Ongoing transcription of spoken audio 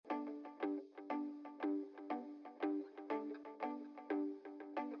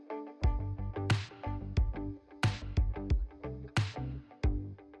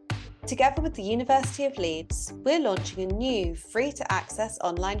Together with the University of Leeds, we're launching a new free-to-access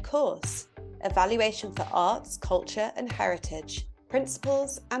online course, Evaluation for Arts, Culture and Heritage,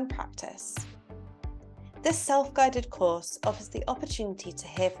 Principles and Practice. This self-guided course offers the opportunity to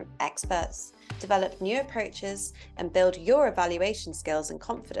hear from experts, develop new approaches and build your evaluation skills and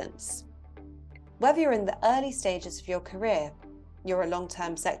confidence. Whether you're in the early stages of your career, you're a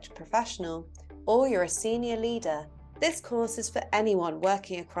long-term sector professional, or you're a senior leader, this course is for anyone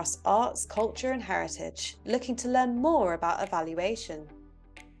working across arts, culture and heritage, looking to learn more about evaluation.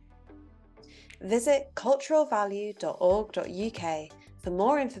 Visit culturalvalue.org.uk for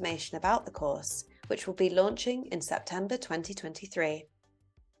more information about the course, which will be launching in September 2023.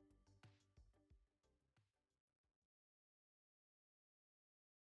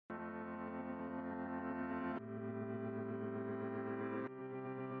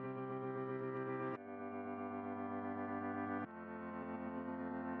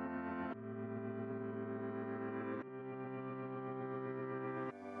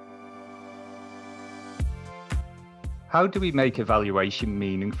 How do we make evaluation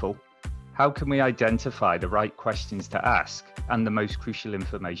meaningful? How can we identify the right questions to ask and the most crucial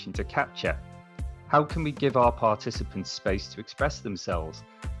information to capture? How can we give our participants space to express themselves?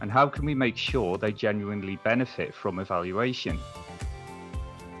 And how can we make sure they genuinely benefit from evaluation?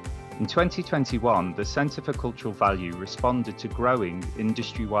 In 2021, the Centre for Cultural Value responded to growing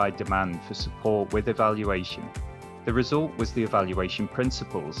industry-wide demand for support with evaluation. The result was the Evaluation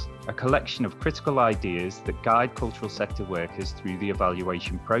Principles, a collection of critical ideas that guide cultural sector workers through the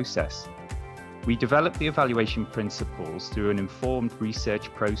evaluation process. We developed the Evaluation Principles through an informed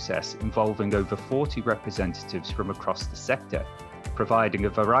research process involving over 40 representatives from across the sector, providing a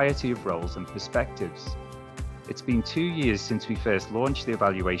variety of roles and perspectives. It's been 2 years since we first launched the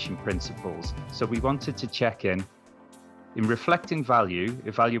Evaluation Principles, so we wanted to check in. In Reflecting Value,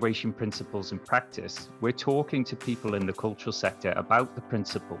 Evaluation Principles and Practice, we're talking to people in the cultural sector about the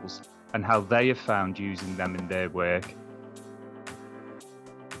principles and how they have found using them in their work.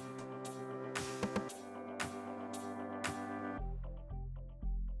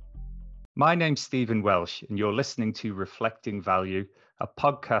 My name's Stephen Welsh, and you're listening to Reflecting Value, a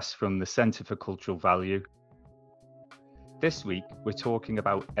podcast from the Centre for Cultural Value. This week, we're talking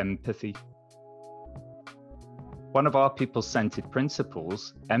about empathy. One of our people-centred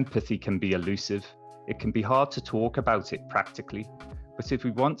principles, empathy can be elusive. It can be hard to talk about it practically, but if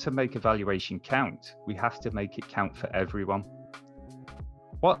we want to make evaluation count, we have to make it count for everyone.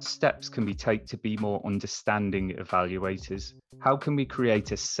 What steps can we take to be more understanding evaluators? How can we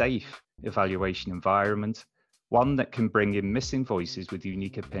create a safe evaluation environment, one that can bring in missing voices with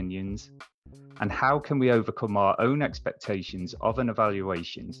unique opinions? And how can we overcome our own expectations of an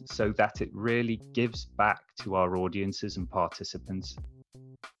evaluation so that it really gives back to our audiences and participants?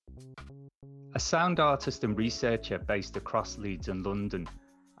 A sound artist and researcher based across Leeds and London,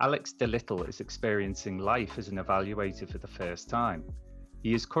 Alex DeLittle is experiencing life as an evaluator for the first time.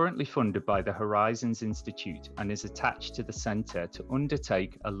 He is currently funded by the Horizons Institute and is attached to the centre to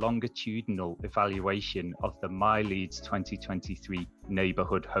undertake a longitudinal evaluation of the My Leeds 2023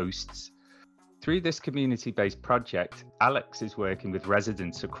 neighbourhood hosts. Through this community-based project, Alex is working with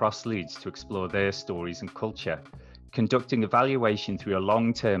residents across Leeds to explore their stories and culture, conducting evaluation through a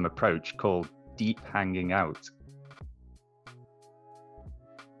long-term approach called Deep Hanging Out.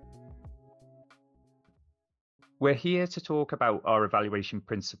 We're here to talk about our evaluation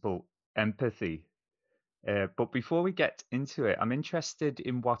principle, empathy. But before we get into it, I'm interested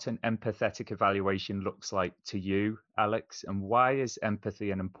in what an empathetic evaluation looks like to you, Alex, and why is empathy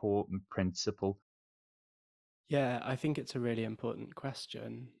an important principle? Yeah, I think it's a really important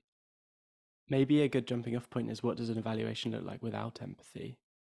question. Maybe a good jumping off point is, what does an evaluation look like without empathy?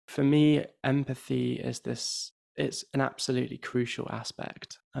 For me, empathy is it's an absolutely crucial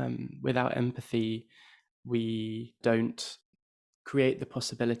aspect. Without empathy, we don't create the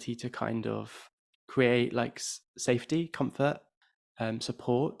possibility to kind of create like safety, comfort,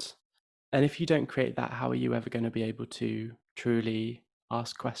 support. And if you don't create that, how are you ever going to be able to truly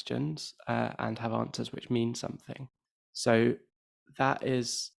ask questions and have answers which mean something? So that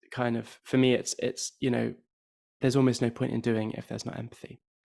is kind of, for me, it's there's almost no point in doing it if there's not empathy.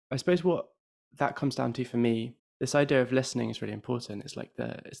 I suppose what that comes down to for me, this idea of listening is really important. It's like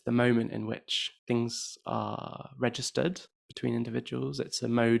it's the moment in which things are registered between individuals. It's a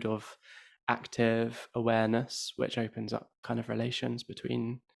mode of active awareness which opens up kind of relations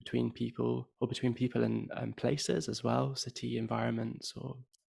between people, or between people and places as well, city environments or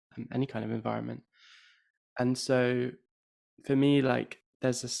any kind of environment. And so for me, like,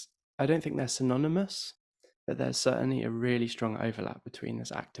 there's this, I don't think they're synonymous. but there's certainly a really strong overlap between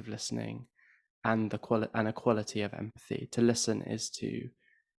this active listening and a quality of empathy. To listen is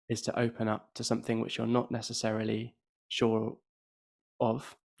to open up to something which you're not necessarily sure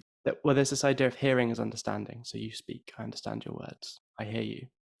of. Well, there's this idea of hearing as understanding. So you speak, I understand your words, I hear you.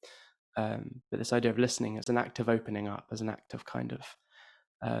 But this idea of listening as an act of opening up, as an act of kind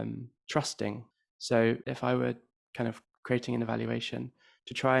of trusting. So if I were kind of creating an evaluation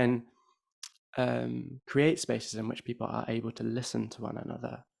to try and create spaces in which people are able to listen to one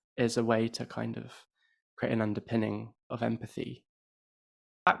another is a way to kind of create an underpinning of empathy.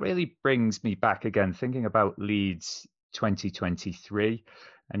 That really brings me back again, thinking about Leeds 2023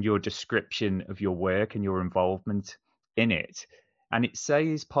 and your description of your work and your involvement in it. And it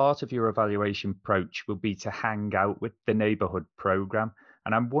says part of your evaluation approach will be to hang out with the neighbourhood programme.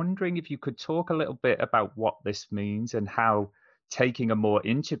 And I'm wondering if you could talk a little bit about what this means and how taking a more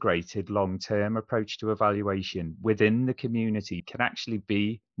integrated long-term approach to evaluation within the community can actually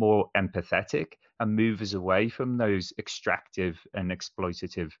be more empathetic and move us away from those extractive and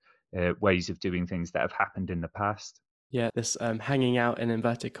exploitative ways of doing things that have happened in the past. Yeah, this hanging out in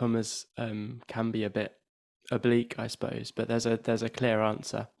inverted commas can be a bit oblique, I suppose, but there's a clear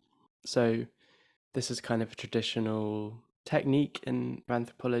answer. So this is kind of a traditional technique in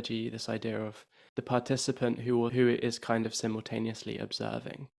anthropology, this idea of the participant who is kind of simultaneously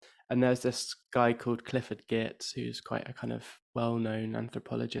observing. And there's this guy called Clifford Geertz, who's quite a kind of well-known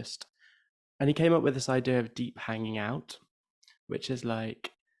anthropologist. And he came up with this idea of deep hanging out, which is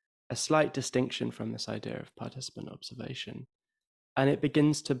like a slight distinction from this idea of participant observation. And it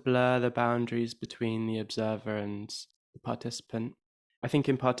begins to blur the boundaries between the observer and the participant. I think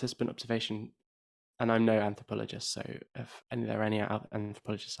in participant observation, and I'm no anthropologist, so if there are any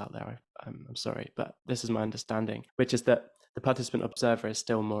anthropologists out there, I'm sorry, but this is my understanding, which is that the participant observer is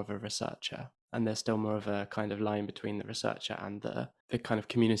still more of a researcher, and there's still more of a kind of line between the researcher and the kind of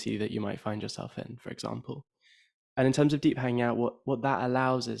community that you might find yourself in, for example. And in terms of deep hanging out, what that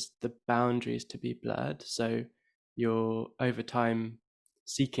allows is the boundaries to be blurred. So you're over time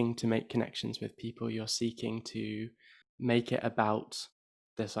seeking to make connections with people, you're seeking to make it about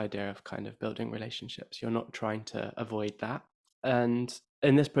this idea of kind of building relationships. You're not trying to avoid that. And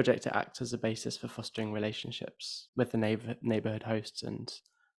in this project, it acts as a basis for fostering relationships with the neighborhood hosts and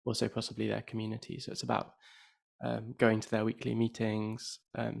also possibly their community. So it's about going to their weekly meetings,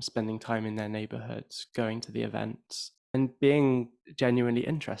 spending time in their neighborhoods, going to the events, and being genuinely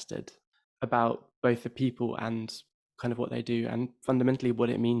interested about both the people and kind of what they do and fundamentally what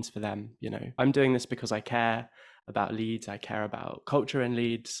it means for them. You know, I'm doing this because I care about Leeds, I care about culture in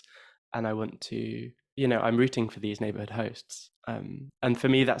Leeds, and I want to, you know, I'm rooting for these neighborhood hosts. And for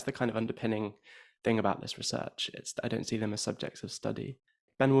me, that's the kind of underpinning thing about this research. It's I don't see them as subjects of study.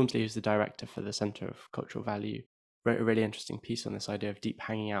 Ben Walmsley, who's the director for the Centre of Cultural Value, wrote a really interesting piece on this idea of deep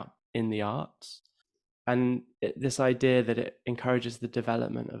hanging out in the arts. And this idea that it encourages the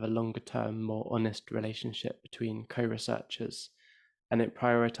development of a longer term, more honest relationship between co-researchers, and it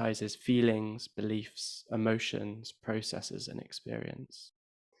prioritizes feelings, beliefs, emotions, processes, and experience.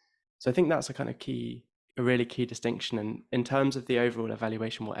 So I think that's a really key distinction. And in terms of the overall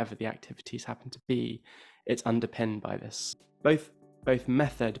evaluation, whatever the activities happen to be, it's underpinned by this, both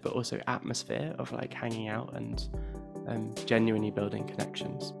method, but also atmosphere of like hanging out and genuinely building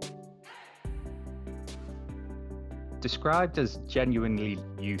connections. Described as genuinely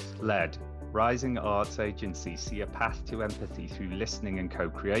youth-led, Rising Arts Agency see a path to empathy through listening and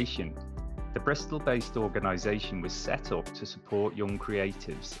co-creation. The Bristol-based organisation was set up to support young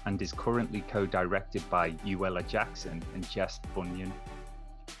creatives and is currently co-directed by Uella Jackson and Jess Bunyan.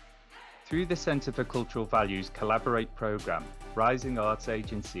 Through the Centre for Cultural Values Collaborate programme, Rising Arts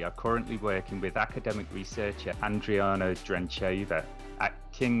Agency are currently working with academic researcher Andriana Drencheva at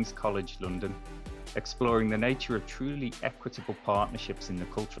King's College London, exploring the nature of truly equitable partnerships in the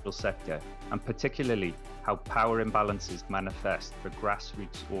cultural sector, and particularly how power imbalances manifest for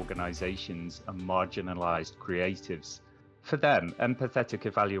grassroots organisations and marginalised creatives. For them, empathetic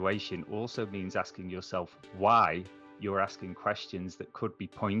evaluation also means asking yourself why you're asking questions that could be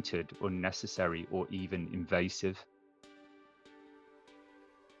pointed, unnecessary, or even invasive.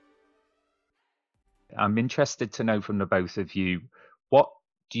 I'm interested to know from the both of you, what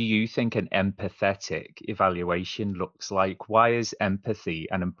do you think an empathetic evaluation looks like? Why is empathy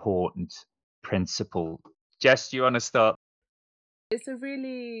an important principle? Jess, do you want to start? It's a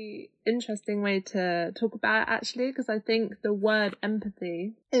really interesting way to talk about it, actually, because I think the word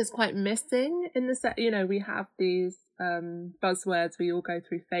empathy is quite missing in the set. You know, we have these buzzwords, we all go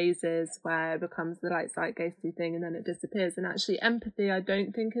through phases where it becomes the like zeitgeisty thing and then it disappears. And actually empathy, I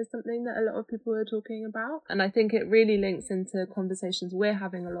don't think is something that a lot of people are talking about. And I think it really links into conversations we're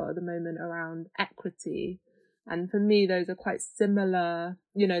having a lot at the moment around equity. And for me, those are quite similar,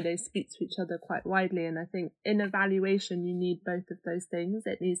 you know, they speak to each other quite widely. And I think in evaluation, you need both of those things.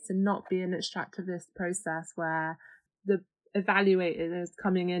 It needs to not be an extractivist process where the evaluator is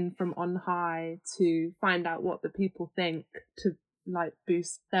coming in from on high to find out what the people think, to like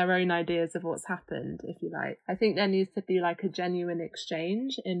boost their own ideas of what's happened, if you like. I think there needs to be like a genuine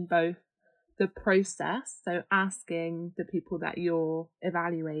exchange in both the process, so asking the people that you're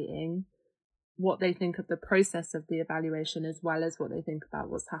evaluating what they think of the process of the evaluation as well as what they think about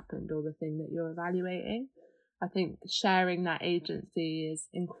what's happened or the thing that you're evaluating. I think sharing that agency is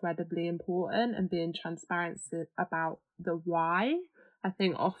incredibly important, and being transparent about the why. I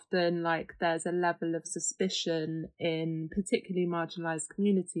think often like there's a level of suspicion in particularly marginalized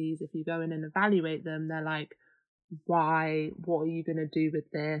communities. If you go in and evaluate them, they're like, why? What are you going to do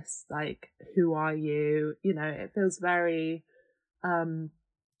with this? Like, who are you? You know, it feels very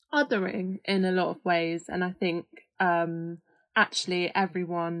othering in a lot of ways. And I think actually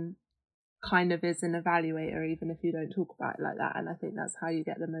everyone kind of is an evaluator, even if you don't talk about it like that. And I think that's how you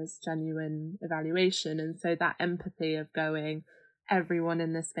get the most genuine evaluation. And so that empathy of going, everyone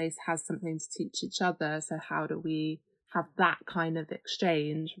in this space has something to teach each other. So how do we have that kind of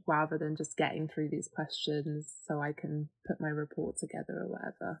exchange rather than just getting through these questions so I can put my report together or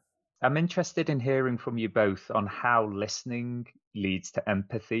whatever? I'm interested in hearing from you both on how listening leads to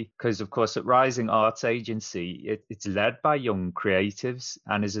empathy, because of course at Rising Arts Agency, it's led by young creatives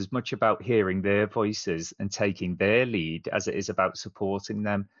and is as much about hearing their voices and taking their lead as it is about supporting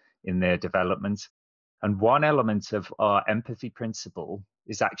them in their development. And one element of our empathy principle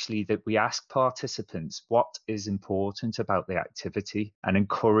is actually that we ask participants what is important about the activity and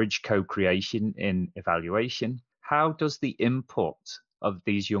encourage co-creation in evaluation. How does the input of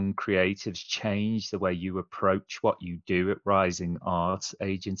these young creatives change the way you approach what you do at Rising Arts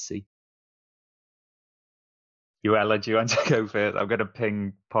Agency? Ella, do you want to go first? I'm going to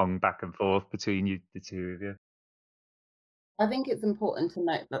ping pong back and forth between you, the two of you. I think it's important to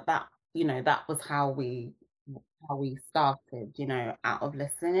note that you know, that was how we started, you know, out of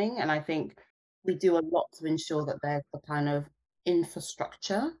listening. And I think we do a lot to ensure that there's the kind of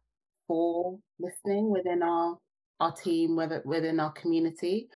infrastructure for listening within our team, within our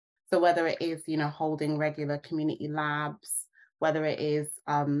community. So whether it is, you know, holding regular community labs, whether it is,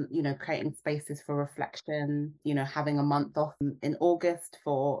 you know, creating spaces for reflection, you know, having a month off in August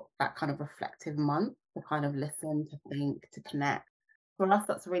for that kind of reflective month to kind of listen, to think, to connect. For us,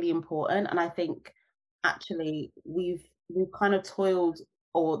 that's really important. And I think actually we've kind of toiled,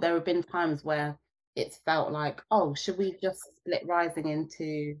 or there have been times where it's felt like, oh, should we just split Rising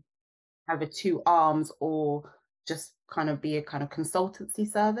into either two arms or just kind of be a kind of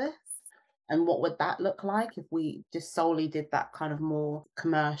consultancy service? And what would that look like if we just solely did that kind of more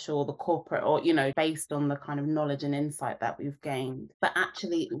commercial, the corporate, or, you know, based on the kind of knowledge and insight that we've gained? But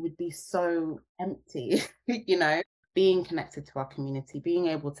actually, it would be so empty, you know, being connected to our community, being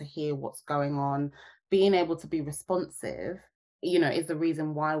able to hear what's going on, being able to be responsive, you know, is the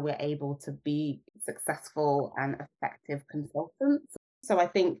reason why we're able to be successful and effective consultants. So I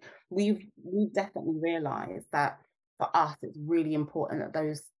think we've definitely realized that for us, it's really important that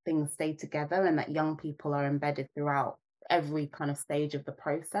those things stay together and that young people are embedded throughout every kind of stage of the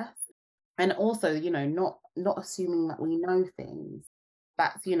process. And also, you know, not assuming that we know things.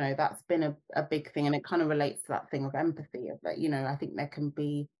 That's, you know, that's been a big thing. And it kind of relates to that thing of empathy, of that, you know, I think there can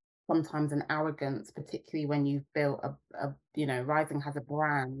be sometimes an arrogance, particularly when you've built a you know, Rising has a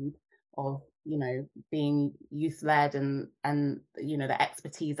brand of, you know, being youth led and you know, the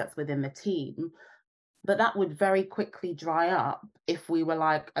expertise that's within the team. But that would very quickly dry up if we were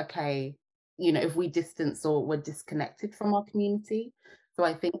like, okay, you know, if we distance or were disconnected from our community. So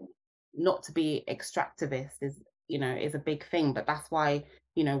I think not to be extractivist is, you know, is a big thing, but that's why,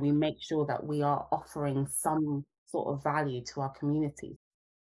 you know, we make sure that we are offering some sort of value to our community.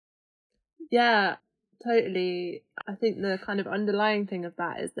 Yeah, totally. I think the kind of underlying thing of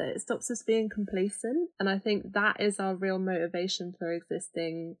that is that it stops us being complacent. And I think that is our real motivation for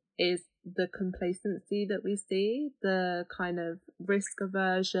existing, is the complacency that we see, the kind of risk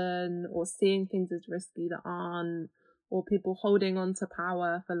aversion or seeing things as risky that aren't, or people holding on to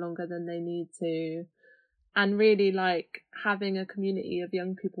power for longer than they need to. And really like having a community of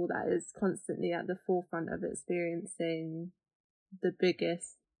young people that is constantly at the forefront of experiencing the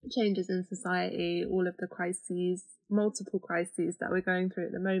biggest changes in society, all of the crises, multiple crises that we're going through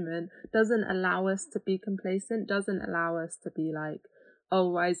at the moment, doesn't allow us to be complacent, doesn't allow us to be like,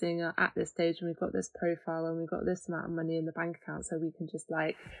 oh, Rising are at this stage and we've got this profile and we've got this amount of money in the bank account, so we can just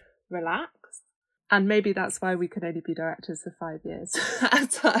like relax. And maybe that's why we could only be directors for 5 years at a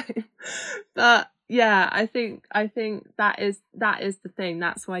time. But yeah, I think that is the thing.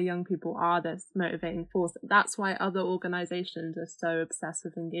 That's why young people are this motivating force. That's why other organisations are so obsessed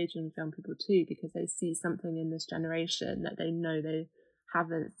with engaging with young people too, because they see something in this generation that they know they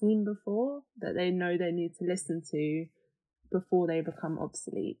haven't seen before, that they know they need to listen to before they become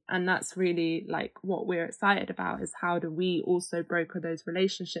obsolete. And that's really like what we're excited about, is how do we also broker those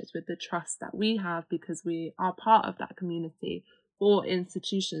relationships with the trust that we have, because we are part of that community, for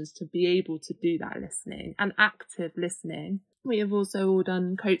institutions to be able to do that listening and active listening. We have also all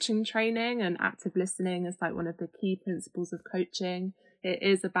done coaching training, and active listening is like one of the key principles of coaching. It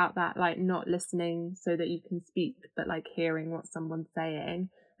is about that, like, not listening so that you can speak, but like hearing what someone's saying.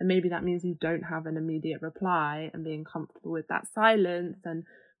 And maybe that means you don't have an immediate reply, and being comfortable with that silence and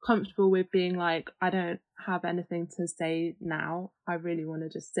comfortable with being like, I don't have anything to say now. I really want to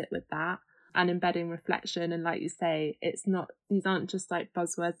just sit with that. And embedding reflection. And like you say, these aren't just like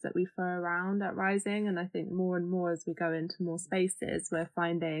buzzwords that we throw around at Rising. And I think more and more as we go into more spaces, we're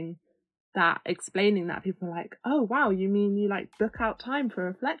finding that explaining that, people are like, oh wow, you mean you like book out time for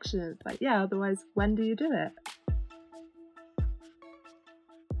reflection? It's like, yeah, otherwise when do you do it?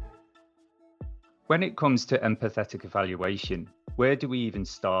 When it comes to empathetic evaluation, where do we even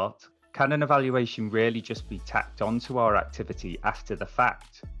start? Can an evaluation really just be tacked onto our activity after the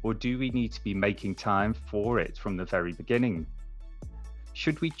fact, or do we need to be making time for it from the very beginning?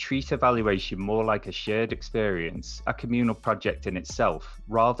 Should we treat evaluation more like a shared experience, a communal project in itself,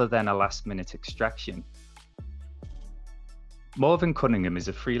 rather than a last-minute extraction? Morven Cunningham is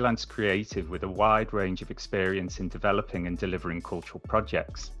a freelance creative with a wide range of experience in developing and delivering cultural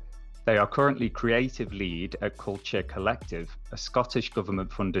projects. They are currently creative lead at Culture Collective, a Scottish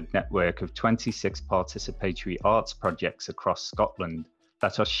government-funded network of 26 participatory arts projects across Scotland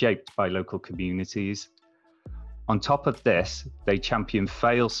that are shaped by local communities. On top of this, they champion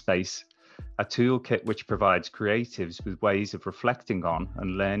Failspace, a toolkit which provides creatives with ways of reflecting on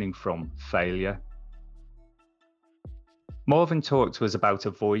and learning from failure. Morven talked to us about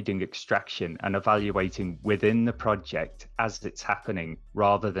avoiding extraction and evaluating within the project as it's happening,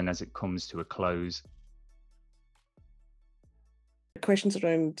 rather than as it comes to a close. Questions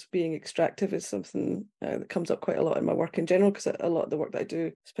around being extractive is something that comes up quite a lot in my work in general, because a lot of the work that I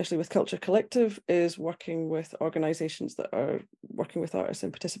do, especially with Culture Collective, is working with organisations that are working with artists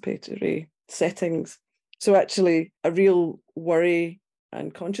in participatory settings. So actually a real worry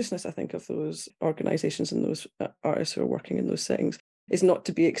and consciousness, I think, of those organisations and those artists who are working in those settings is not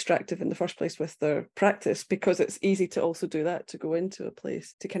to be extractive in the first place with their practice, because it's easy to also do that, to go into a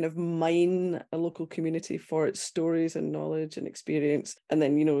place to kind of mine a local community for its stories and knowledge and experience, and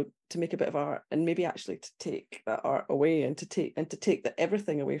then, you know, to make a bit of art and maybe actually to take that art away and to take the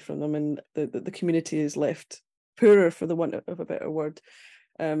everything away from them, and the community is left poorer, for the want of a better word,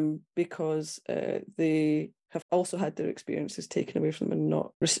 because they have also had their experiences taken away from them and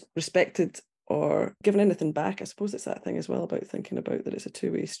not respected or given anything back. I suppose it's that thing as well about thinking about that it's a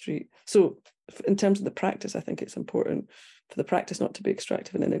two-way street. So in terms of the practice, I think it's important for the practice not to be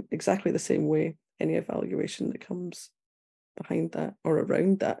extractive, and in exactly the same way, any evaluation that comes behind that or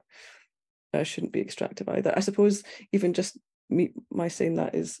around that shouldn't be extractive either. I suppose even just my saying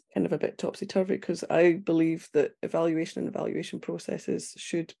that is kind of a bit topsy-turvy, because I believe that evaluation and evaluation processes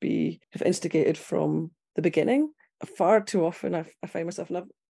should be instigated from the beginning. Far too often I find myself, and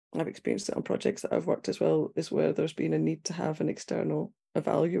I've experienced it on projects that I've worked as well, is where there's been a need to have an external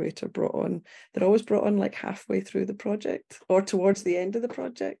evaluator brought on. They're always brought on like halfway through the project or towards the end of the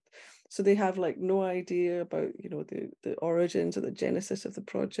project. So they have like no idea about, you know, the origins or the genesis of the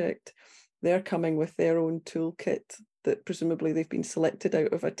project. They're coming with their own toolkit that presumably they've been selected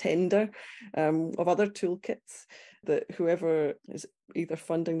out of a tender of other toolkits that whoever is either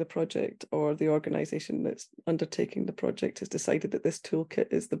funding the project or the organisation that's undertaking the project has decided that this toolkit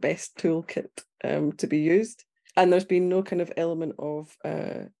is the best toolkit to be used. And there's been no kind of element of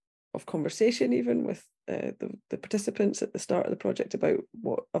conversation even with the participants at the start of the project about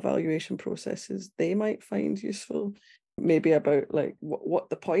what evaluation processes they might find useful, maybe about like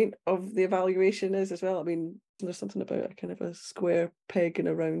what the point of the evaluation is as well. I mean, there's something about a kind of a square peg in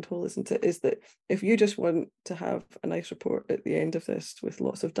a round hole, isn't it? Is that if you just want to have a nice report at the end of this with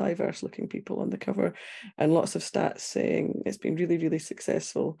lots of diverse looking people on the cover and lots of stats saying it's been really, really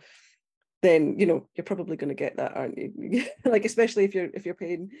successful, then you're probably going to get that, aren't you? Like, especially if you're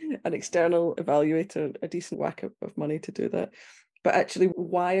paying an external evaluator a decent whack of money to do that. But actually,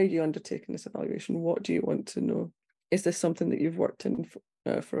 why are you undertaking this evaluation? What do you want to know? Is this something that you've worked in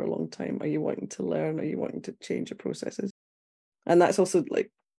for a long time? Are you wanting to learn? Are you wanting to change your processes? And that's also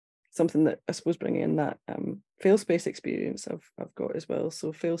like something that I suppose bringing in that Failspace experience I've got as well.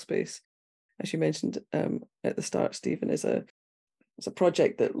 So Failspace, as you mentioned at the start, Stephen, it's a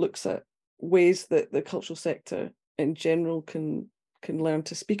project that looks at ways that the cultural sector in general can learn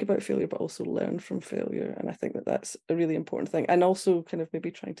to speak about failure, but also learn from failure. And I think that that's a really important thing. And also kind of maybe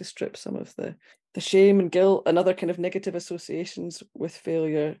trying to strip some of the shame and guilt and other kind of negative associations with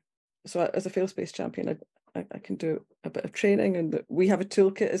failure. So as a Failspace champion, I can do a bit of training, and we have a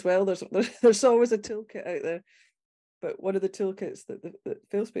toolkit as well. There's always a toolkit out there. But one of the toolkits that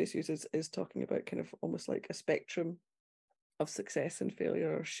Failspace uses is talking about kind of almost like a spectrum of success and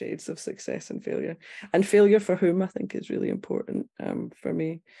failure, or shades of success and failure. And failure for whom, I think, is really important for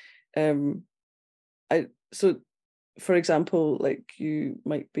me. So for example, like you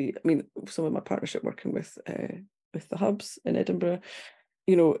might be, some of my partnership working with the hubs in Edinburgh,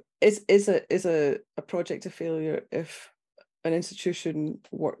 is a project of failure if an institution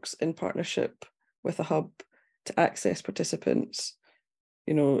works in partnership with a hub to access participants.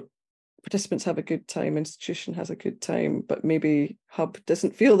 Participants have a good time, institution has a good time, but maybe hub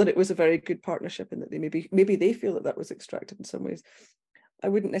doesn't feel that it was a very good partnership, and that they maybe they feel that was extracted in some ways. I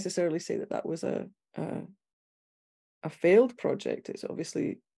wouldn't necessarily say that was a failed project. It's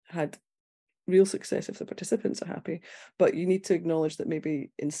obviously had real success if the participants are happy, but you need to acknowledge that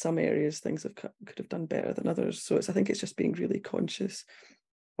maybe in some areas things could have done better than others. So I think it's just being really conscious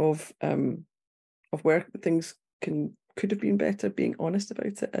of where things could have been better, being honest about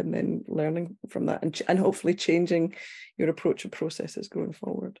it, and then learning from that, and hopefully changing your approach and processes going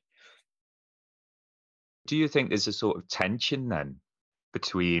forward. Do you think there's a sort of tension then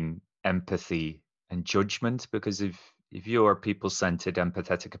between empathy and judgment? Because if you're a people-centered,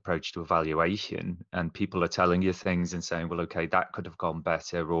 empathetic approach to evaluation, and people are telling you things and saying, well, okay, that could have gone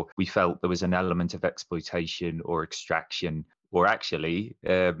better, or we felt there was an element of exploitation or extraction, or actually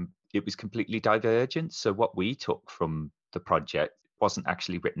it was completely divergent. So what we took from the project wasn't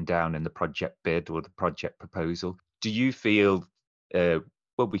actually written down in the project bid or the project proposal. Do you feel,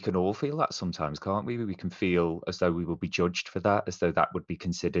 well, we can all feel that sometimes, can't we? We can feel as though we will be judged for that, as though that would be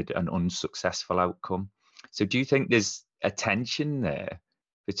considered an unsuccessful outcome. So do you think there's a tension there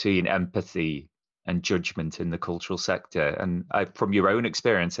between empathy and judgment in the cultural sector? And from your own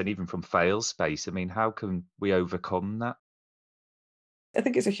experience, and even from Failspace, how can we overcome that? I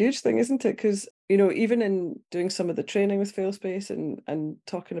think it's a huge thing, isn't it? Because, even in doing some of the training with Failspace and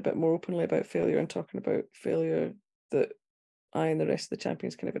talking a bit more openly about failure, and talking about failure that I and the rest of the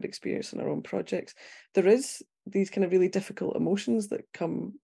champions kind of had experienced in our own projects, there is these kind of really difficult emotions that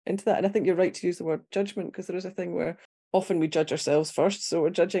come into that. And I think you're right to use the word judgment, because there is a thing where often we judge ourselves first. So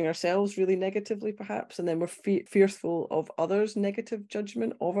we're judging ourselves really negatively, perhaps, and then we're fearful of others' negative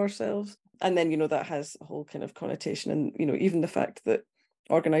judgment of ourselves. And then, that has a whole kind of connotation. And, even the fact that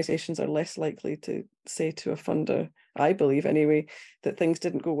organisations are less likely to say to a funder, I believe anyway, that things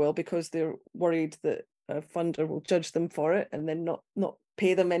didn't go well because they're worried that a funder will judge them for it, and then not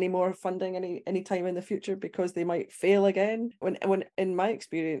pay them any more funding any time in the future because they might fail again. When in my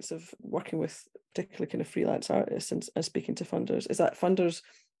experience of working with particularly kind of freelance artists and speaking to funders, is that funders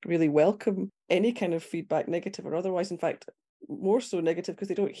really welcome any kind of feedback, negative or otherwise. In fact, more so negative, because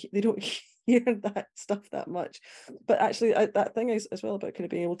they don't hear that stuff that much. But actually, that thing is as well about kind of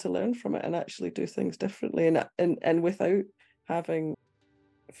being able to learn from it and actually do things differently, and without having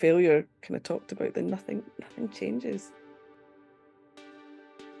failure kind of talked about, then nothing changes.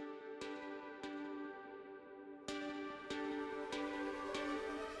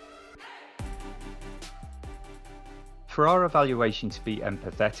 For our evaluation to be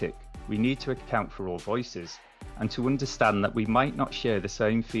empathetic, we need to account for all voices, and to understand that we might not share the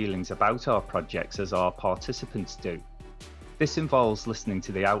same feelings about our projects as our participants do. This involves listening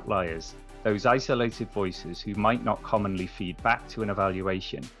to the outliers, those isolated voices who might not commonly feed back to an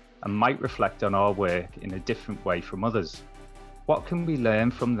evaluation and might reflect on our work in a different way from others. What can we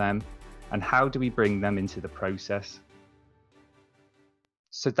learn from them, and how do we bring them into the process?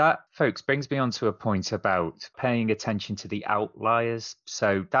 So that, folks, brings me on to a point about paying attention to the outliers.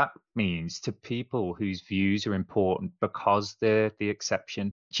 So that means to people whose views are important because they're the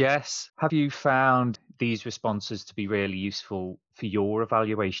exception. Jess, have you found these responses to be really useful for your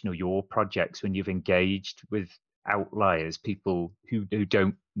evaluation or your projects when you've engaged with outliers, people who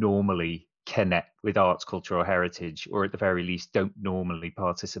don't normally connect with arts, culture, or heritage, or at the very least don't normally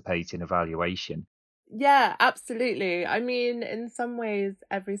participate in evaluation. Yeah, absolutely. I mean, in some ways,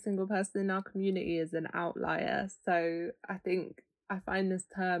 every single person in our community is an outlier. So I think I find this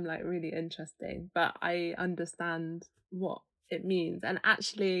term like really interesting, but I understand what it means. And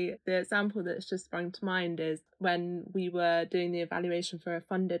actually, the example that's just sprung to mind is when we were doing the evaluation for a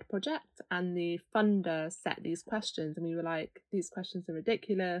funded project, and the funder set these questions, and we were like, these questions are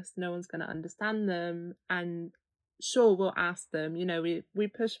ridiculous, no one's going to understand them. And sure, we'll ask them, you know, we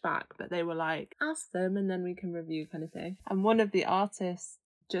push back, but they were like, ask them and then we can review, kind of thing. And one of the artists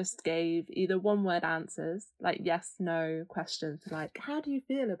just gave either one word answers, like yes, no questions, like how do you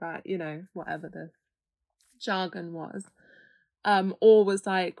feel about, you know, whatever the jargon was, or was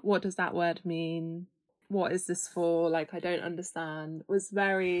like, what does that word mean, what is this for, like I don't understand. Was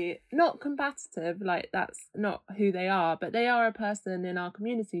very not combative, like that's not who they are, but they are a person in our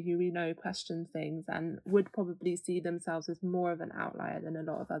community who we know questions things and would probably see themselves as more of an outlier than a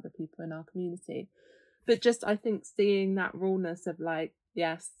lot of other people in our community. But just I think seeing that rawness of like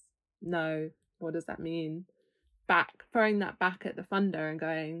yes, no, what does that mean, back throwing that back at the funder and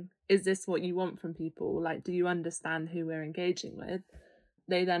going, is this what you want from people, like do you understand who we're engaging with?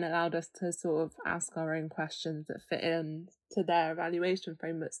 They then allowed us to sort of ask our own questions that fit in to their evaluation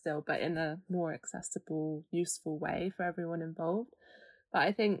framework still, but in a more accessible, useful way for everyone involved. But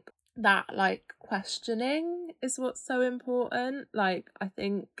I think that like questioning is what's so important. Like I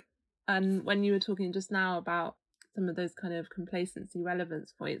think, and when you were talking just now about some of those kind of complacency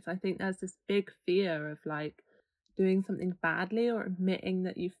relevance points, I think there's this big fear of like doing something badly or admitting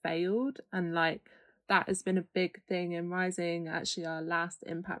that you failed. And like that has been a big thing in Rising. Actually, our last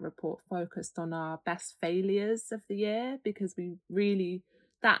impact report focused on our best failures of the year, because we really,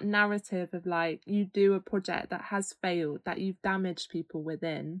 that narrative of like, you do a project that has failed, that you've damaged people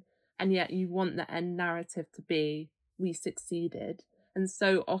within, and yet you want the end narrative to be, we succeeded. And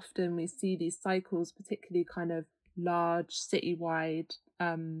so often we see these cycles, particularly kind of large citywide,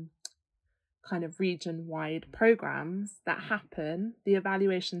 kind of region-wide programs that happen. The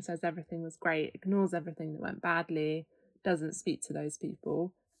evaluation says everything was great, ignores everything that went badly, doesn't speak to those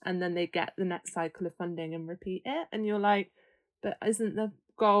people, and then they get the next cycle of funding and repeat it. And you're like, but isn't the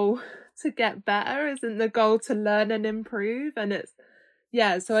goal to get better? Isn't the goal to learn and improve? And it's,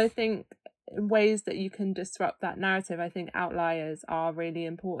 yeah, so I think in ways that you can disrupt that narrative, I think outliers are really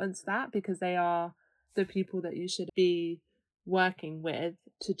important to that, because they are the people that you should be working with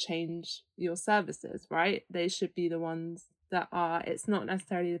to change your services, right? They should be the ones that are, it's not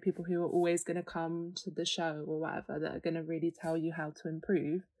necessarily the people who are always going to come to the show or whatever that are going to really tell you how to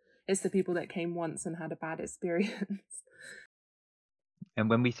improve. It's the people that came once and had a bad experience. And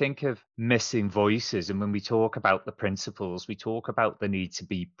when we think of missing voices, and when we talk about the principles, we talk about the need to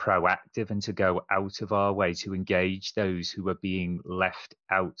be proactive and to go out of our way to engage those who are being left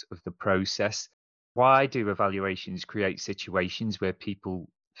out of the process. Why do evaluations create situations where people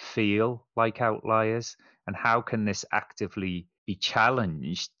feel like outliers? And how can this actively be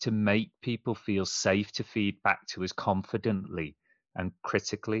challenged to make people feel safe to feed back to us confidently and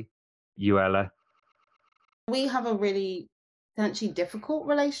critically? You, Ella? We have a really potentially difficult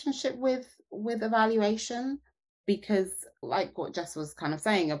relationship with evaluation, because like what Jess was kind of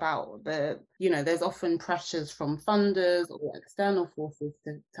saying about the, you know, there's often pressures from funders or external forces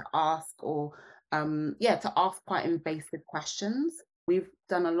to ask, or to ask quite invasive questions. We've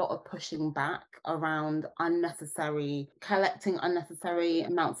done a lot of pushing back around collecting unnecessary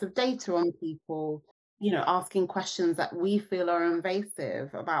amounts of data on people, you know, asking questions that we feel are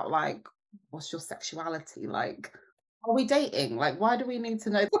invasive about, like, what's your sexuality, like, are we dating, like, why do we need to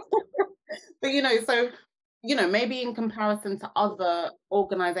know? But you know, so you know, maybe in comparison to other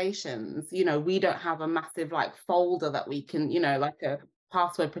organizations, you know, we don't have a massive like folder that we can, you know, like a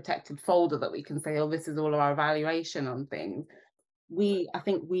password protected folder that we can say, oh, this is all of our evaluation on things. I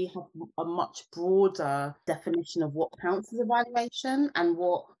think we have a much broader definition of what counts as evaluation and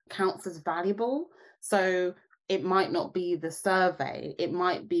what counts as valuable. So it might not be the survey, it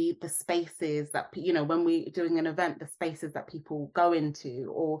might be the spaces that, you know, when we're doing an event, the spaces that people go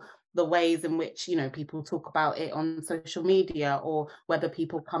into, or the ways in which, you know, people talk about it on social media, or whether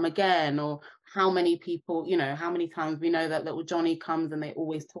people come again, or how many people, you know, how many times we know that little Johnny comes and they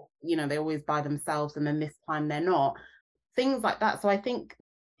always talk, you know, they're always by themselves and then this time they're not. Things like that. So I think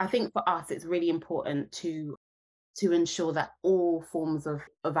for us, it's really important to ensure that all forms of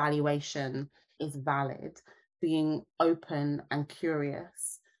evaluation is valid, being open and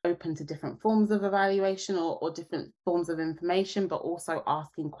curious, open to different forms of evaluation or different forms of information, but also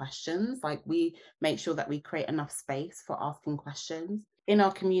asking questions. Like, we make sure that we create enough space for asking questions. in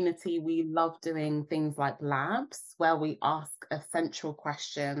our community, we love doing things like labs where we ask a central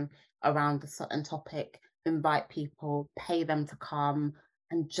question around a certain topic, invite people, pay them to come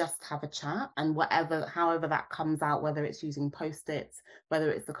and just have a chat. And however that comes out, whether it's using post-its,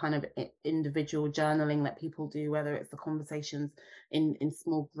 whether it's the kind of individual journaling that people do, whether it's the conversations in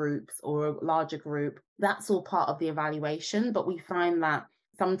small groups or a larger group, that's all part of the evaluation. But we find that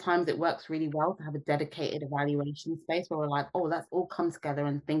sometimes it works really well to have a dedicated evaluation space where we're like, oh, let's all come together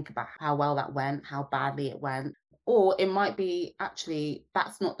and think about how well that went, how badly it went. Or it might be, actually,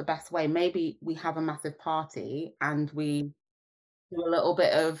 that's not the best way. Maybe we have a massive party and we do a little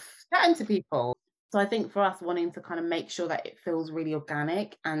bit of chatting to people. So I think for us, wanting to kind of make sure that it feels really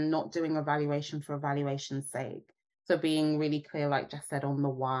organic and not doing evaluation for evaluation's sake. So being really clear, like Jess said, on the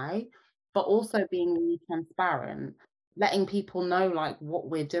why, but also being really transparent, letting people know like what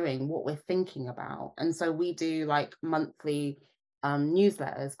we're doing, what we're thinking about. And so we do like monthly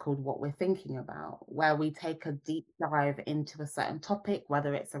newsletters called What We're Thinking About, where we take a deep dive into a certain topic,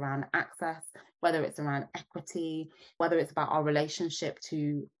 whether it's around access, whether it's around equity, whether it's about our relationship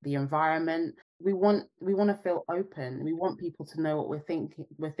to the environment. We want to feel open. We want people to know what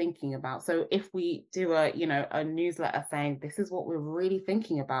we're thinking about. So if we do a newsletter saying this is what we're really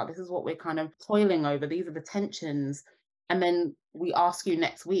thinking about, this is what we're kind of toiling over, these are the tensions, and then we ask you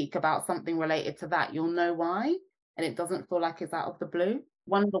next week about something related to that, you'll know why. And it doesn't feel like it's out of the blue.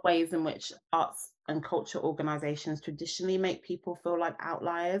 One of the ways in which arts and culture organizations traditionally make people feel like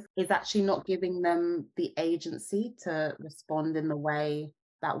outliers is actually not giving them the agency to respond in the way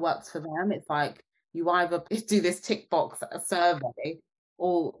that works for them. It's like you either do this tick box survey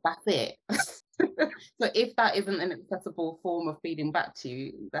or that's it. So if that isn't an accessible form of feeding back to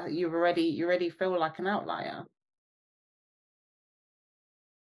you, that you already feel like an outlier.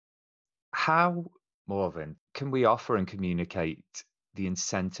 How, Morven, can we offer and communicate the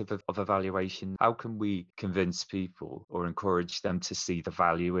incentive of evaluation? How can we convince people or encourage them to see the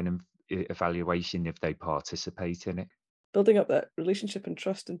value in evaluation if they participate in it? Building up that relationship and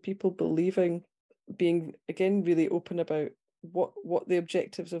trust and people believing, being, again, really open about what the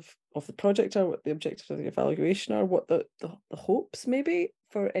objectives of the project are, what the objectives of the evaluation are, what the hopes maybe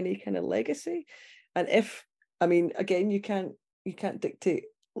for any kind of legacy. And again, you can't dictate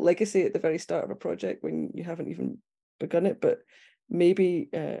legacy at the very start of a project when you haven't even begun it, but maybe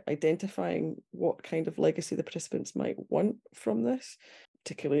identifying what kind of legacy the participants might want from this,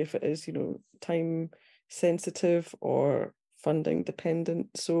 particularly if it is, time sensitive or funding dependent.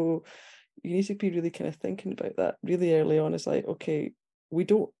 So you need to be really kind of thinking about that really early on. It's like, okay,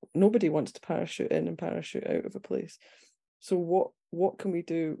 nobody wants to parachute in and parachute out of a place. So what can we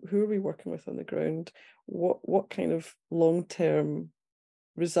do? Who are we working with on the ground? What kind of long-term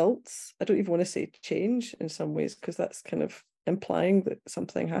results? I don't even want to say change in some ways, because that's kind of implying that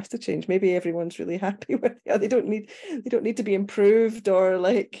something has to change. Maybe everyone's really happy with it. They don't need to be improved or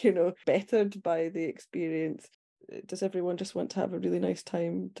bettered by the experience. Does everyone just want to have a really nice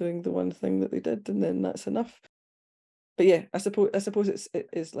time doing the one thing that they did and then that's enough? But yeah, I suppose it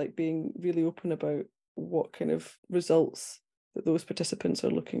is like being really open about what kind of results that those participants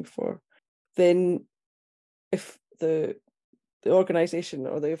are looking for. Then if the organisation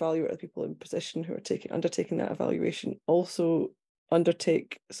or the evaluator, the people in position who are undertaking that evaluation, also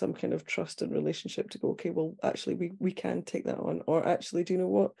undertake some kind of trust and relationship to go, okay, well, actually, we can take that on, or actually, do you know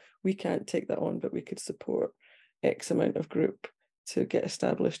what? We can't take that on, but we could support X amount of group to get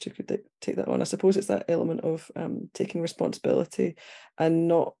established who could take that on. I suppose it's that element of taking responsibility and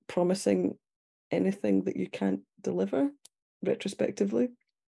not promising anything that you can't deliver retrospectively.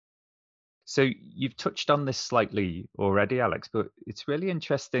 So you've touched on this slightly already, Alex, but it's really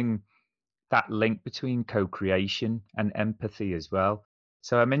interesting, that link between co-creation and empathy as well.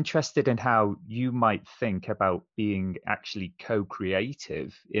 So I'm interested in how you might think about being actually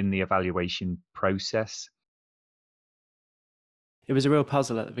co-creative in the evaluation process. It was a real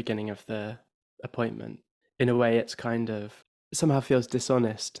puzzle at the beginning of the appointment. In a way, it's kind of somehow feels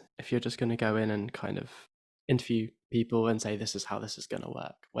dishonest if you're just going to go in and kind of interview people and say, this is how this is going to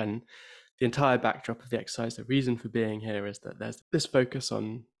work, when the entire backdrop of the exercise, the reason for being here, is that there's this focus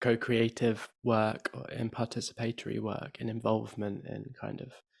on co-creative work or in participatory work, in involvement, in kind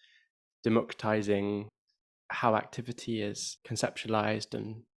of democratizing how activity is conceptualized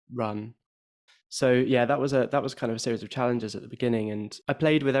and run. So yeah, that was kind of a series of challenges at the beginning, and I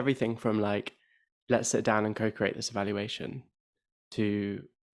played with everything from like, let's sit down and co-create this evaluation, to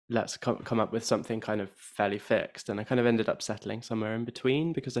let's come up with something kind of fairly fixed. And I kind of ended up settling somewhere in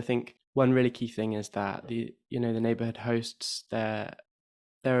between, because I think one really key thing is that the neighborhood hosts, they're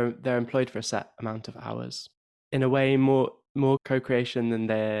employed for a set amount of hours. In a way, more more co-creation than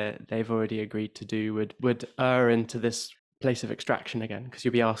they've already agreed to do would err into this place of extraction again, because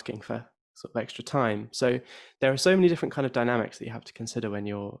you'll be asking for sort of extra time. So there are so many different kind of dynamics that you have to consider when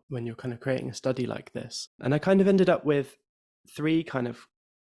you're kind of creating a study like this. And I kind of ended up with 3 kind of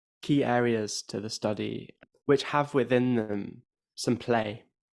key areas to the study, which have within them some play,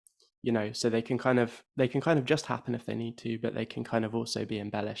 you know, so they can kind of just happen if they need to, but they can kind of also be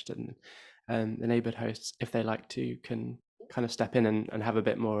embellished, and the neighborhood hosts, if they like to, can kind of step in and have a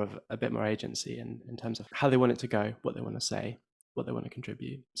bit more agency in terms of how they want it to go, what they want to say, what they want to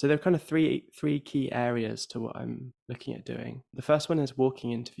contribute. So there are kind of three key areas to what I'm looking at doing. The first one is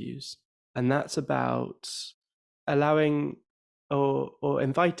walking interviews, and that's about allowing or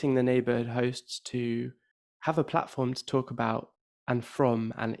inviting the neighborhood hosts to have a platform to talk about and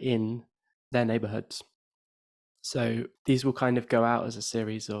from and in their neighborhoods. So these will kind of go out as a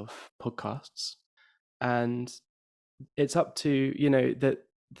series of podcasts, and it's up to, you know, the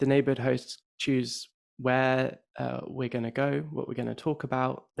neighborhood hosts choose where we're going to go, what we're going to talk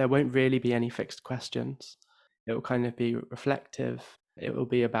about. There won't really be any fixed questions. It will kind of be reflective. It will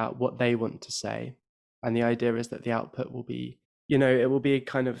be about what they want to say. And the idea is that the output will be, you know, it will be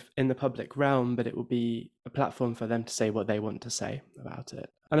kind of in the public realm, but it will be a platform for them to say what they want to say about it.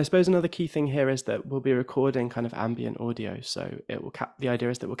 And I suppose another key thing here is that we'll be recording kind of ambient audio. So it will the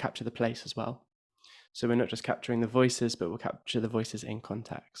idea is that we'll capture the place as well. So we're not just capturing the voices, but we'll capture the voices in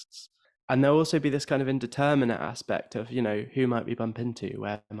contexts. And there'll also be this kind of indeterminate aspect of, you know, who might we bump into?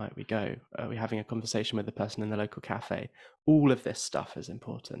 Where might we go? Are we having a conversation with the person in the local cafe? All of this stuff is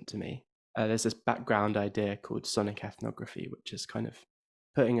important to me. There's this background idea called sonic ethnography, which is kind of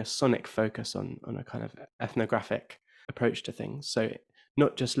putting a sonic focus on a kind of ethnographic approach to things. So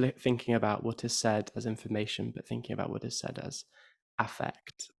not just thinking about what is said as information, but thinking about what is said as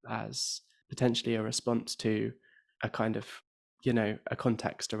affect, as potentially a response to a kind of, you know, a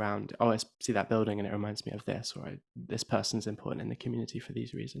context around, oh, I see that building and it reminds me of this, or this person's important in the community for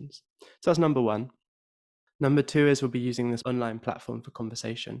these reasons. So that's number one. Number two is we'll be using this online platform for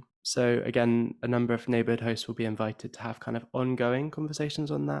conversation. So again, a number of neighborhood hosts will be invited to have kind of ongoing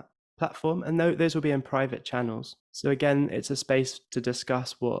conversations on that platform, and those will be in private channels. So again, it's a space to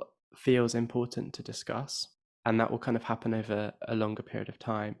discuss what feels important to discuss, and that will kind of happen over a longer period of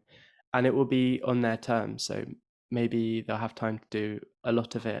time. And it will be on their terms. So maybe they'll have time to do a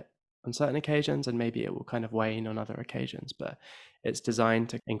lot of it on certain occasions, and maybe it will kind of wane on other occasions. But it's designed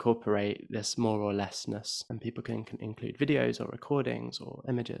to incorporate this more or lessness, and people can include videos or recordings or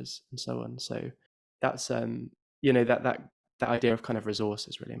images and so on. So that's, you know, that idea of kind of resource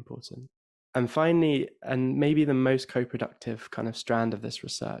is really important. And finally, and maybe the most co-productive kind of strand of this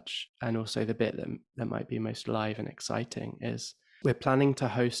research, and also the bit that might be most live and exciting, is we're planning to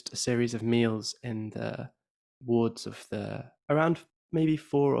host a series of meals in the wards of around maybe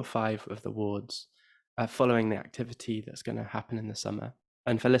 4 or 5 of the wards, following the activity that's going to happen in the summer.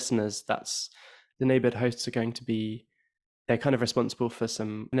 And for listeners, that's the neighborhood hosts are going to be, they're kind of responsible for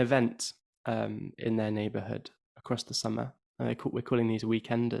an event in their neighborhood across the summer. And we're calling these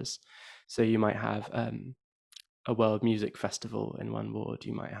weekenders. So you might have a world music festival in one ward.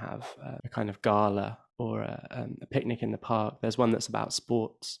 You might have a kind of gala or a picnic in the park. There's one that's about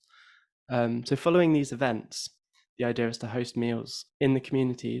sports. So following these events, the idea is to host meals in the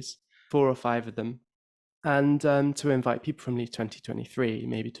communities, 4 or 5 of them, and to invite people from Leeds 2023,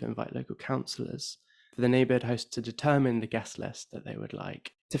 maybe to invite local councillors, for the neighbourhood host to determine the guest list that they would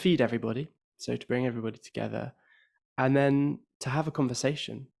like, to feed everybody, so to bring everybody together, and then to have a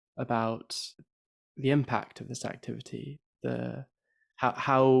conversation about the impact of this activity,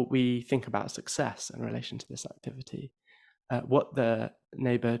 how we think about success in relation to this activity, what the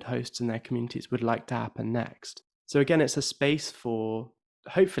neighbourhood hosts and their communities would like to happen next. So again, it's a space for,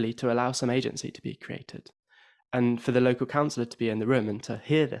 hopefully, to allow some agency to be created, and for the local councillor to be in the room and to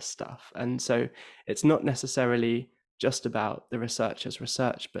hear this stuff. And so it's not necessarily just about the research as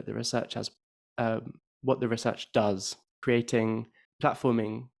research, but the research as what the research does, creating,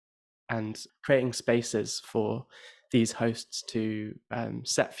 platforming, and creating spaces for these hosts to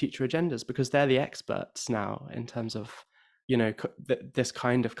set future agendas, because they're the experts now in terms of, you know, this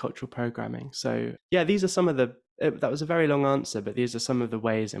kind of cultural programming. So yeah, these are some of that was a very long answer, but these are some of the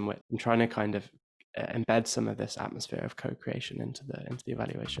ways in which I'm trying to kind of embed some of this atmosphere of co-creation into the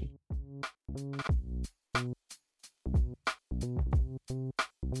evaluation.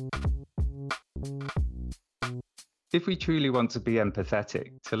 If we truly want to be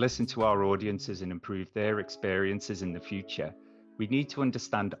empathetic, to listen to our audiences and improve their experiences in the future, we need to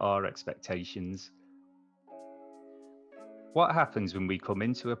understand our expectations. What happens when we come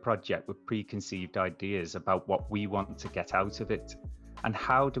into a project with preconceived ideas about what we want to get out of it? And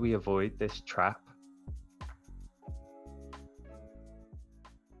how do we avoid this trap?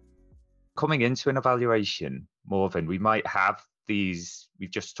 Coming into an evaluation, Morven, we might have these, we've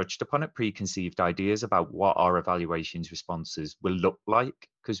just touched upon it, preconceived ideas about what our evaluations responses will look like,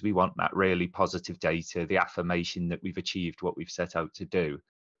 because we want that really positive data, the affirmation that we've achieved what we've set out to do.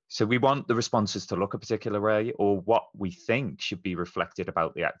 So we want the responses to look a particular way, or what we think should be reflected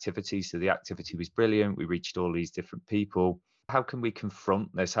about the activity. So the activity was brilliant, we reached all these different people. How can we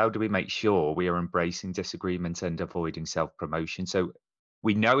confront this? How do we make sure we are embracing disagreement and avoiding self-promotion? So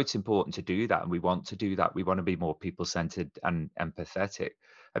we know it's important to do that, and we want to do that. We want to be more people-centered and empathetic.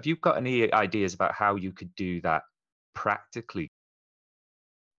 Have you got any ideas about how you could do that practically?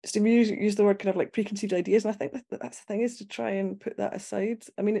 Steve, you use the word kind of like preconceived ideas, and I think that's the thing, is to try and put that aside.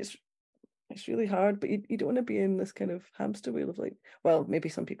 I mean, it's really hard, but you don't want to be in this kind of hamster wheel of like, well, maybe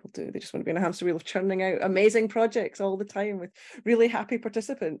some people do. They just want to be in a hamster wheel of churning out amazing projects all the time with really happy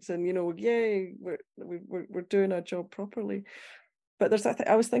participants, and yay, we're doing our job properly. But there's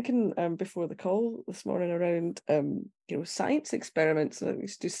I was thinking before the call this morning around science experiments. I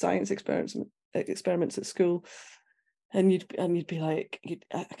used to do science experiments at school, and you'd be like,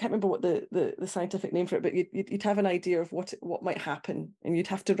 I can't remember what the scientific name for it, but you'd have an idea of what might happen, and you'd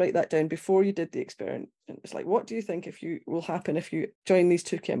have to write that down before you did the experiment. And it's like, what do you think will happen if you join these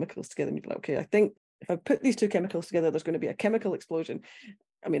two chemicals together? And you'd be like, okay, I think if I put these two chemicals together, there's going to be a chemical explosion.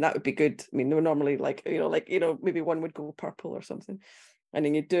 I mean, that would be good. I mean, they were normally maybe one would go purple or something. And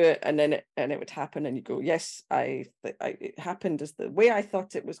then you do it, and then it would happen, and you go, yes, it happened as the way I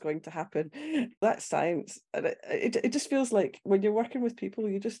thought it was going to happen. That's science, and it just feels like when you're working with people,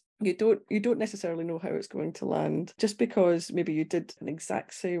 you don't necessarily know how it's going to land. Just because maybe you did an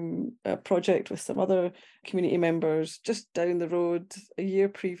exact same project with some other community members just down the road a year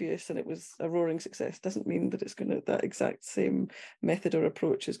previous, and it was a roaring success, doesn't mean that that exact same method or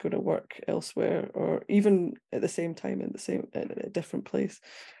approach is going to work elsewhere, or even at the same time in a different place.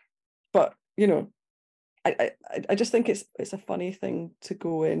 But I just think it's a funny thing to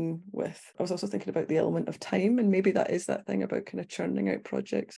go in with. I was also thinking about the element of time, and maybe that is that thing about kind of churning out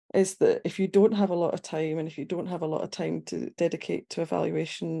projects, is that if you don't have a lot of time, and if you don't have a lot of time to dedicate to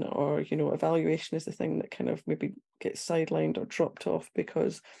evaluation, or evaluation is the thing that kind of maybe gets sidelined or dropped off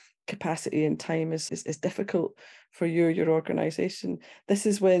because capacity and time is difficult for your organization. This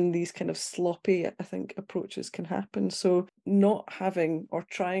is when these kind of sloppy, I think, approaches can happen. So not having, or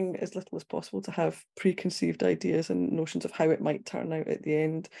trying as little as possible to have preconceived ideas and notions of how it might turn out at the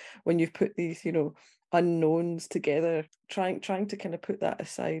end, when you've put these unknowns together, trying to kind of put that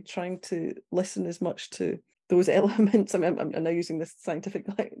aside, trying to listen as much to those elements. I'm now using this scientific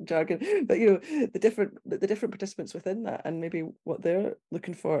jargon, but the different participants within that, and maybe what they're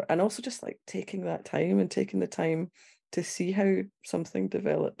looking for, and also just like taking the time to see how something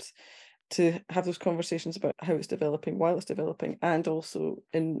develops, to have those conversations about how it's developing while it's developing, and also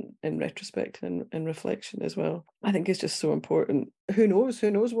in retrospect and in reflection as well. I think it's just so important. Who knows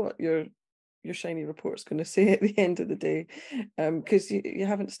what your shiny report's going to say at the end of the day, because you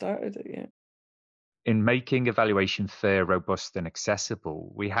haven't started it yet. In making evaluation fair, robust, and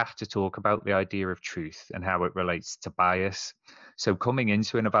accessible, we have to talk about the idea of truth and how it relates to bias. So coming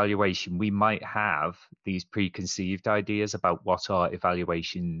into an evaluation, we might have these preconceived ideas about what our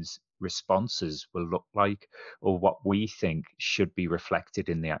evaluation's responses will look like, or what we think should be reflected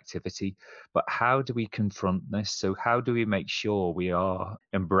in the activity. But how do we confront this? So how do we make sure we are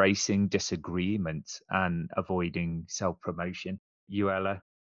embracing disagreement and avoiding self-promotion? Ella?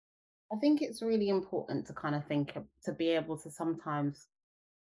 I think it's really important to kind of to be able to sometimes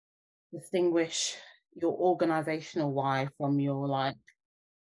distinguish your organizational why from your like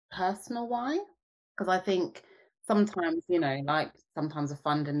personal why. Because I think sometimes, like sometimes a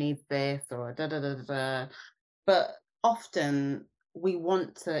funder needs this or da da da da da. But often we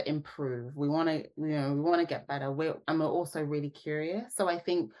want to improve. We want to, we want to get better. And we're also really curious. So I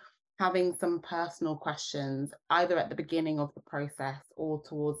think having some personal questions, either at the beginning of the process or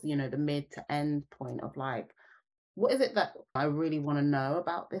towards, the mid to end point of like, what is it that I really want to know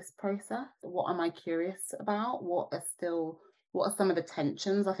about this process? What am I curious about? What are some of the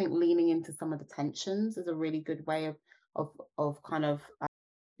tensions? I think leaning into some of the tensions is a really good way of kind of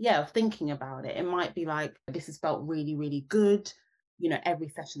of thinking about it. It might be like, this has felt really, really good. Every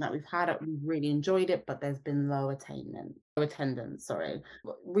session that we've had, we've really enjoyed it, but there's been low attendance, sorry.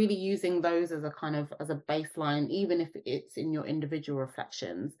 Really using those as a baseline, even if it's in your individual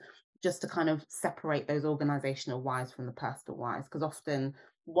reflections, just to kind of separate those organizational whys from the personal whys, because often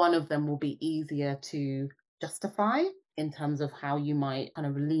one of them will be easier to justify in terms of how you might kind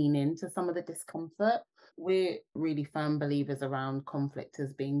of lean into some of the discomfort. We're really firm believers around conflict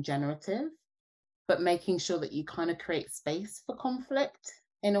as being generative, but making sure that you kind of create space for conflict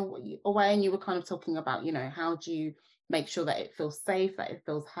in a way. And you were kind of talking about, how do you make sure that it feels safe, that it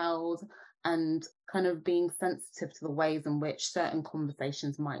feels held, and kind of being sensitive to the ways in which certain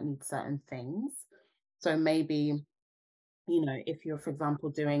conversations might need certain things. So maybe, if you're, for example,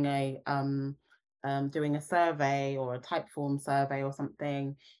 doing a survey or a type form survey or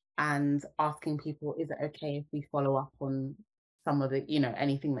something, and asking people, is it okay if we follow up on some of the,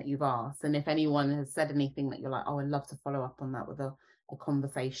 anything that you've asked? And if anyone has said anything that you're like, oh, I'd love to follow up on that with a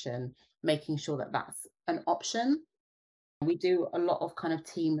conversation, making sure that that's an option. We do a lot of kind of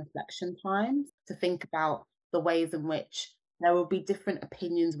team reflection times to think about the ways in which there will be different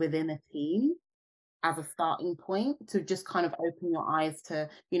opinions within a team as a starting point, to just kind of open your eyes to,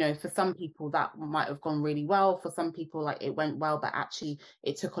 for some people that might have gone really well, for some people like it went well, but actually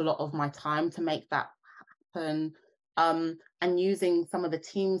it took a lot of my time to make that happen. And using some of the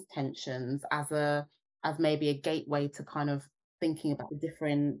team's tensions as maybe a gateway to kind of thinking about the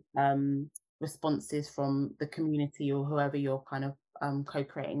different responses from the community or whoever you're kind of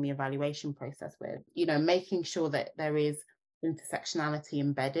co-creating the evaluation process with, making sure that there is intersectionality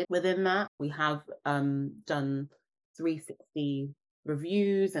embedded within that. We have done 360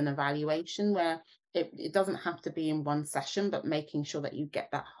 reviews and evaluation where it doesn't have to be in one session, but making sure that you get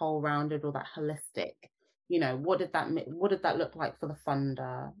that whole rounded or that holistic, what did that look like for the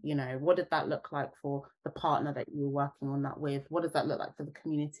funder? What did that look like for the partner that you were working on that with? What does that look like for the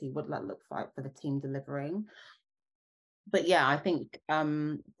community? What did that look like for the team delivering? But yeah, I think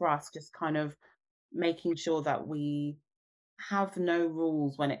for us, just kind of making sure that we have no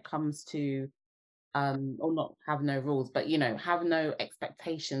rules when it comes to or not have no rules, but have no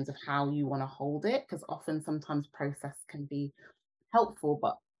expectations of how you want to hold it, because often sometimes process can be helpful,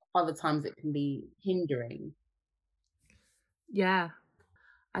 but other times it can be hindering. Yeah,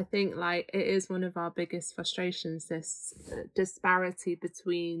 I think like it is one of our biggest frustrations, this disparity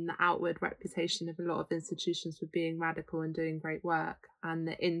between the outward reputation of a lot of institutions for being radical and doing great work and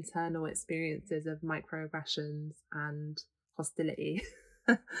the internal experiences of microaggressions and hostility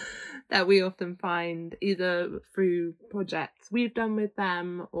that we often find either through projects we've done with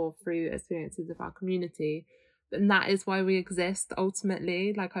them or through experiences of our community. And that is why we exist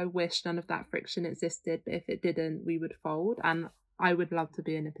ultimately. Like, I wish none of that friction existed, but if it didn't, we would fold. And I would love to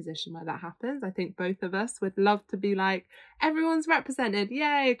be in a position where that happens. I think both of us would love to be like, everyone's represented,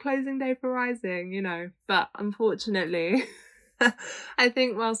 yay, closing day for Rising, But unfortunately, I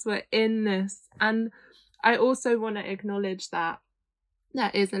think whilst we're in this, and I also want to acknowledge that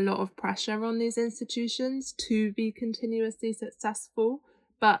there is a lot of pressure on these institutions to be continuously successful,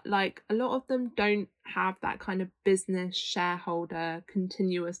 but like a lot of them don't have that kind of business shareholder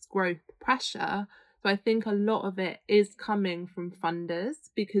continuous growth pressure. So I think a lot of it is coming from funders,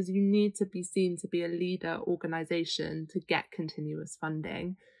 because you need to be seen to be a leader organization to get continuous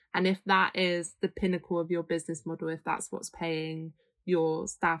funding. And if that is the pinnacle of your business model, if that's what's paying your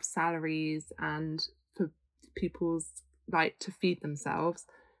staff salaries and for people's like to feed themselves,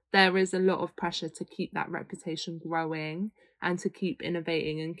 there is a lot of pressure to keep that reputation growing and to keep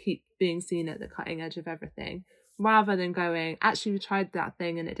innovating and keep being seen at the cutting edge of everything, rather than going, actually we tried that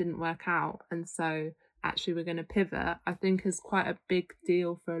thing and it didn't work out, and so actually we're going to pivot. I think is quite a big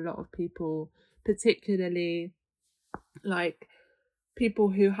deal for a lot of people, particularly like people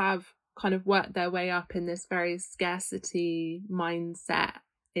who have kind of worked their way up in this very scarcity mindset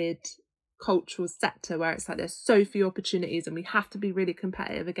cultural sector where it's like there's so few opportunities and we have to be really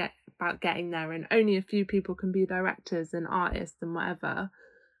competitive about getting there, and only a few people can be directors and artists and whatever,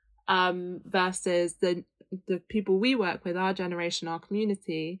 versus the people we work with, our generation, our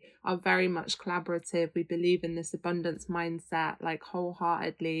community, are very much collaborative. We believe in this abundance mindset, like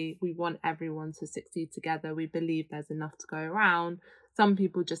wholeheartedly. We want everyone to succeed together. We believe there's enough to go around. Some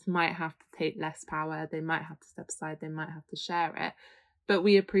people just might have to take less power. They might have to step aside. They might have to share it. But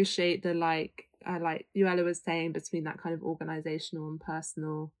we appreciate the like Uella was saying, between that kind of organizational and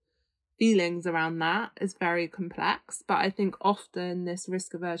personal feelings around that is very complex. But I think often this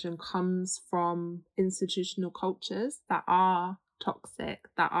risk aversion comes from institutional cultures that are toxic,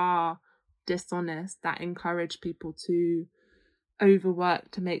 that are dishonest, that encourage people to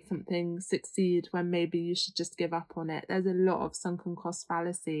overwork to make something succeed when maybe you should just give up on it. There's a lot of sunken cost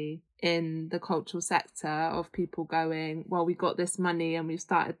fallacy in the cultural sector of people going, well, we got this money and we've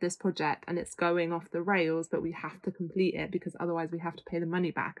started this project and it's going off the rails, but we have to complete it because otherwise we have to pay the money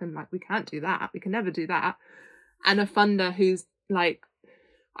back. And like, we can't do that. We can never do that. And a funder who's like,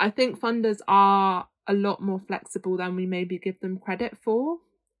 I think funders are a lot more flexible than we maybe give them credit for.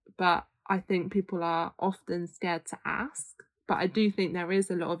 But I think people are often scared to ask. But I do think there is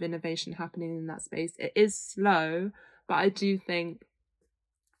a lot of innovation happening in that space. It is slow, but I do think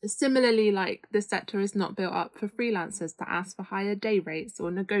similarly, like the sector is not built up for freelancers to ask for higher day rates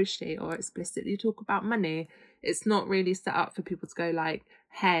or negotiate or explicitly talk about money. It's not really set up for people to go like,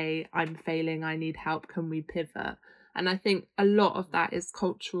 hey, I'm failing, I need help, can we pivot? And I think a lot of that is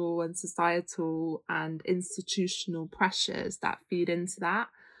cultural and societal and institutional pressures that feed into that.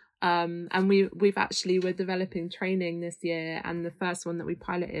 And we're developing training this year, and the first one that we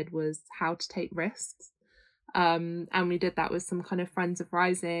piloted was how to take risks. And we did that with some kind of Friends of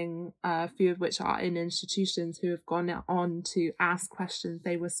Rising, a few of which are in institutions who have gone on to ask questions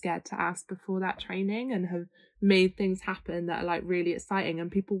they were scared to ask before that training and have made things happen that are like really exciting,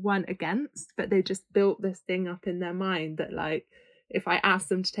 and people weren't against, but they just built this thing up in their mind that like, if I ask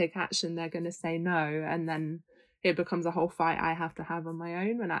them to take action, they're going to say no. And then it becomes a whole fight I have to have on my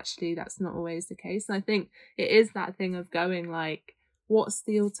own, when actually that's not always the case. And I think it is that thing of going like, what's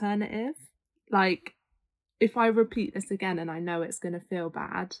the alternative? Like, if I repeat this again and I know it's going to feel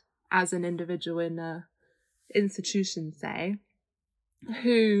bad as an individual in a institution, say,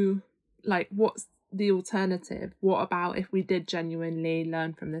 what's the alternative? What about if we did genuinely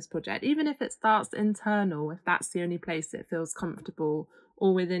learn from this project? Even if it starts internal, if that's the only place it feels comfortable,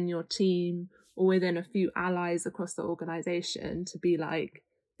 or within your team, or within a few allies across the organisation, to be like,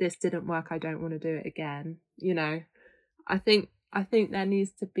 this didn't work, I don't want to do it again. You know, I think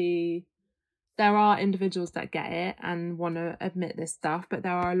there are individuals that get it and want to admit this stuff, but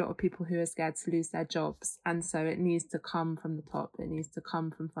there are a lot of people who are scared to lose their jobs. And so it needs to come from the top. It needs to come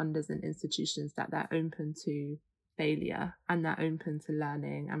from funders and institutions that they're open to failure and they're open to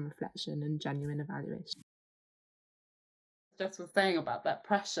learning and reflection and genuine evaluation. Just was saying about that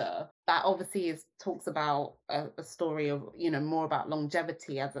pressure, that obviously talks about a story of, you know, more about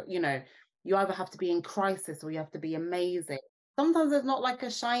longevity as a, you know, you either have to be in crisis or you have to be amazing. Sometimes it's not like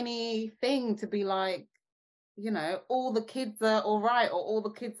a shiny thing to be like, you know, all the kids are all right or all the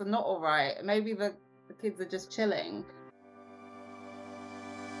kids are not all right. Maybe the kids are just chilling.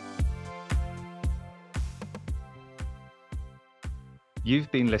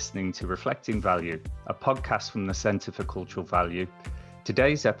 You've been listening to Reflecting Value, a podcast from the Centre for Cultural Value.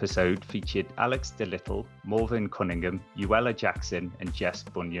 Today's episode featured Alex DeLittle, Morven Cunningham, Uella Jackson and Jess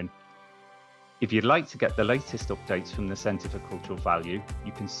Bunyan. If you'd like to get the latest updates from the Centre for Cultural Value,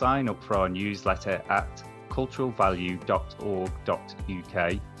 you can sign up for our newsletter at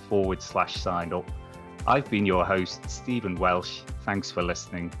culturalvalue.org.uk/sign up. I've been your host, Stephen Welsh. Thanks for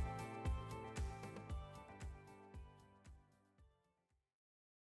listening.